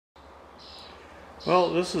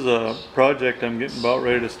Well, this is a project I'm getting about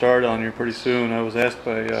ready to start on here pretty soon. I was asked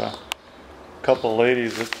by a couple of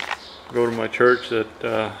ladies that go to my church that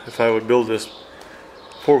if I would build this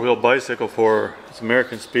four-wheel bicycle for her. It's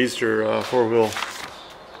American Speedster four-wheel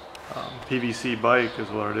PVC bike is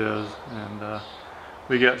what it is, and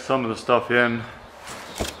we got some of the stuff in,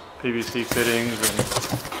 PVC fittings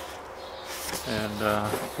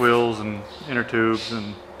and wheels and inner tubes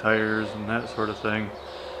and tires and that sort of thing.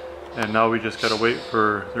 And now we just gotta wait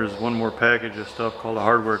for, there's one more package of stuff called a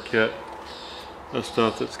hardware kit. The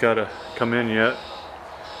stuff that's gotta come in yet.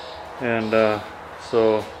 And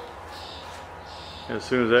so as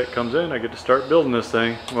soon as that comes in, I get to start building this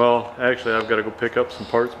thing. Well, actually I've got to go pick up some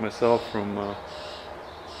parts myself from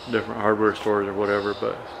different hardware stores or whatever,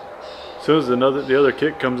 but as soon as the other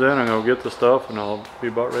kit comes in, I'm gonna get the stuff and I'll be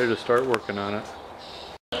about ready to start working on it.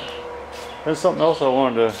 There's something else I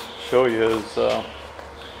wanted to show you is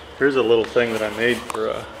here's a little thing that I made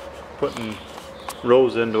for putting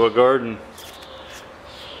rows into a garden.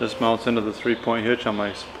 This mounts into the 3-point hitch on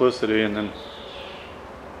my Simplicity, and then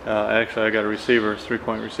actually I got a receiver,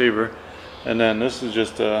 3-point receiver, and then this is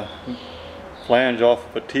just a flange off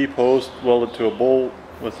of a T-post welded to a bolt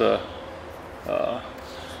with a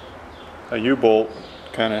U-bolt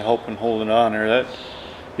kind of helping hold it on there. That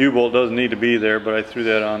U-bolt doesn't need to be there, but I threw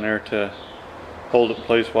that on there to hold it in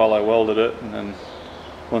place while I welded it, and then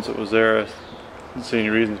once it was there I didn't see any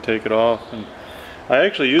reason to take it off. And I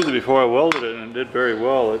actually used it before I welded it and it did very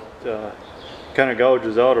well. It kind of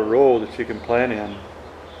gouges out a row that you can plan in.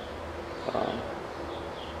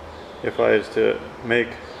 If I was to make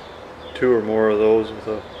 2 or more of those with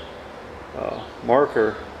a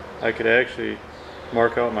marker, I could actually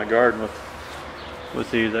mark out my garden with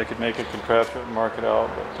these. I could make a contraption and mark it out.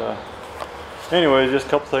 But anyway, just a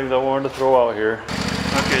couple things I wanted to throw out here.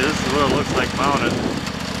 Okay, this is what it looks like mounted.